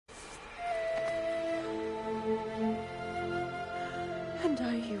And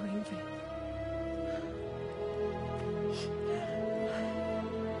are you envy?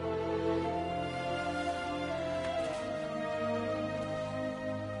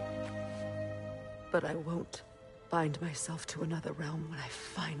 But I won't bind myself to another realm when I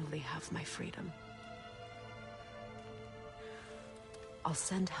finally have my freedom. I'll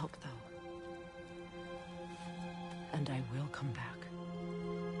send help, though. And I will come back.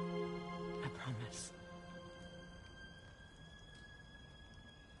 I promise.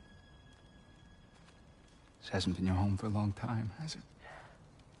 This hasn't been your home for a long time, has it?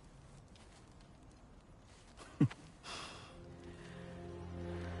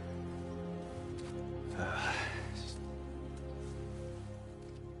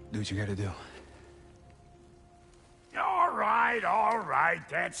 Do what you gotta do. All right,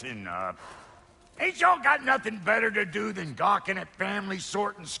 that's enough. Ain't y'all got nothing better to do than gawking at family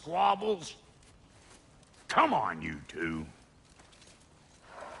sorting squabbles? Come on, you two.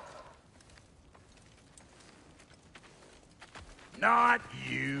 Not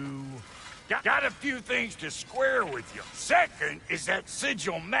you. Got a few things to square with you. Second is that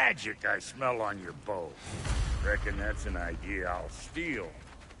sigil magic I smell on your bow. Reckon that's an idea I'll steal.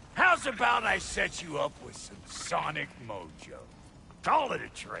 How's about I set you up with some sonic mojo? Call it a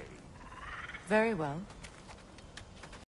trade. Very well.